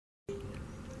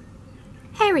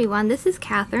everyone, this is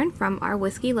Catherine from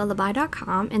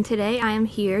ourwhiskeylullaby.com, and today I am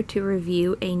here to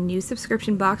review a new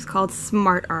subscription box called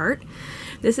Smart Art.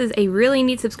 This is a really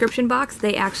neat subscription box.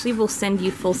 They actually will send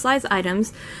you full-size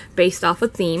items based off a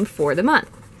theme for the month.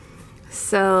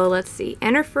 So let's see,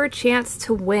 enter for a chance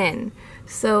to win.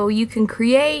 So you can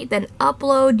create, then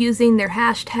upload using their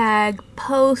hashtag,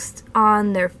 post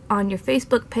on your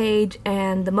Facebook page,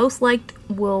 and the most liked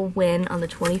will win on the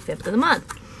 25th of the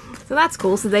month. So that's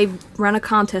cool. So they run a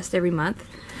contest every month.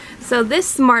 So this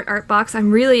Smart Art box,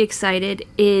 I'm really excited,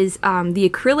 is the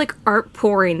acrylic art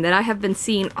pouring that I have been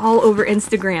seeing all over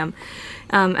Instagram.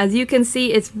 As you can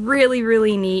see, it's really,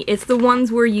 really neat. It's the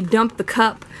ones where you dump the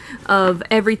cup of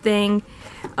everything,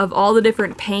 of all the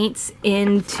different paints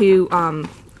into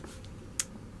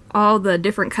all the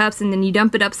different cups, and then you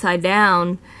dump it upside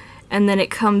down, and then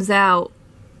it comes out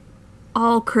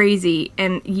all crazy,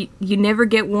 and you never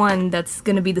get one that's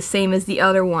going to be the same as the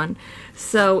other one.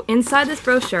 So inside this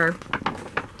brochure,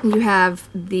 you have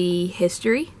the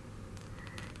history,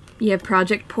 you have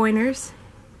project pointers,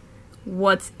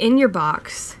 what's in your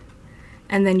box,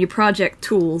 and then your project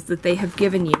tools that they have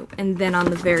given you. And then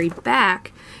on the very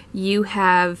back, you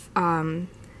have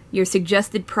your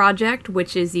suggested project,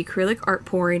 which is the acrylic art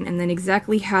pouring, and then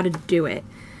exactly how to do it.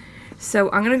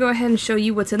 So I'm going to go ahead and show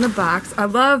you what's in the box. I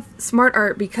love Smart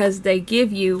Art because they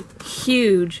give you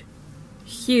huge,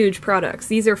 huge products.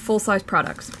 These are full-size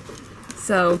products.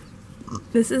 So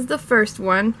this is the first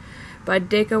one by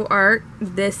Deco Art.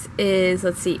 This is,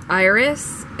 let's see,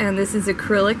 Iris, and this is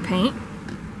acrylic paint.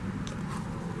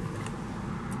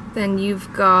 Then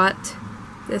you've got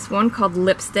this one called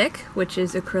Lipstick, which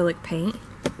is acrylic paint.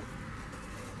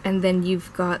 And then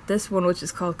you've got this one, which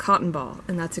is called Cotton Ball,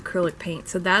 and that's acrylic paint.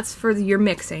 So that's for your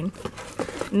mixing.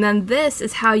 And then this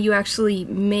is how you actually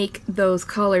make those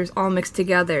colors all mixed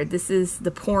together. This is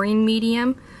the pouring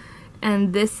medium,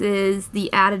 and this is the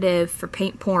additive for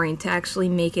paint pouring to actually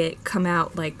make it come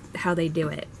out like how they do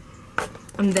it.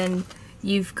 And then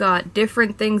you've got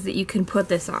different things that you can put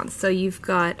this on. So you've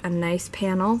got a nice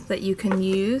panel that you can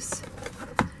use,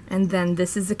 and then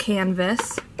this is a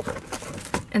canvas.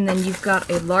 And then you've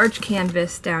got a large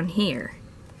canvas down here.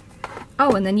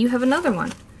 Oh, and then you have another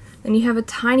one. Then you have a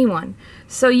tiny one.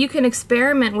 So you can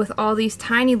experiment with all these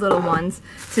tiny little ones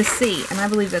to see, and I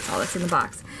believe that's all that's in the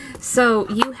box. So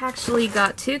you actually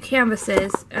got two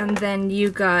canvases, and then you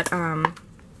got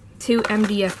two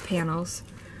MDF panels,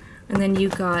 and then you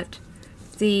got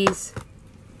these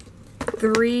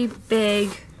three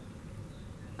big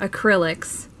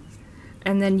acrylics,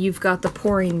 and then you've got the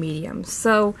pouring medium.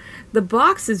 So the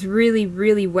box is really,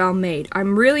 really well made.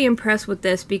 I'm really impressed with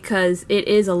this because it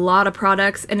is a lot of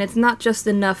products, and it's not just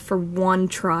enough for one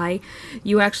try.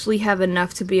 You actually have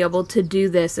enough to be able to do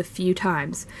this a few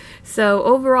times. So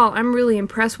overall, I'm really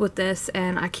impressed with this,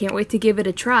 and I can't wait to give it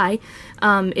a try.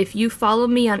 If you follow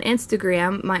me on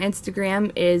Instagram, my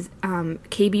Instagram is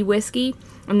KB Whiskey,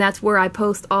 and that's where I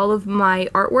post all of my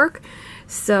artwork.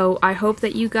 So I hope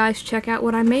that you guys check out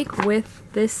what I make with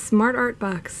this Smart Art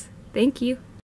box. Thank you.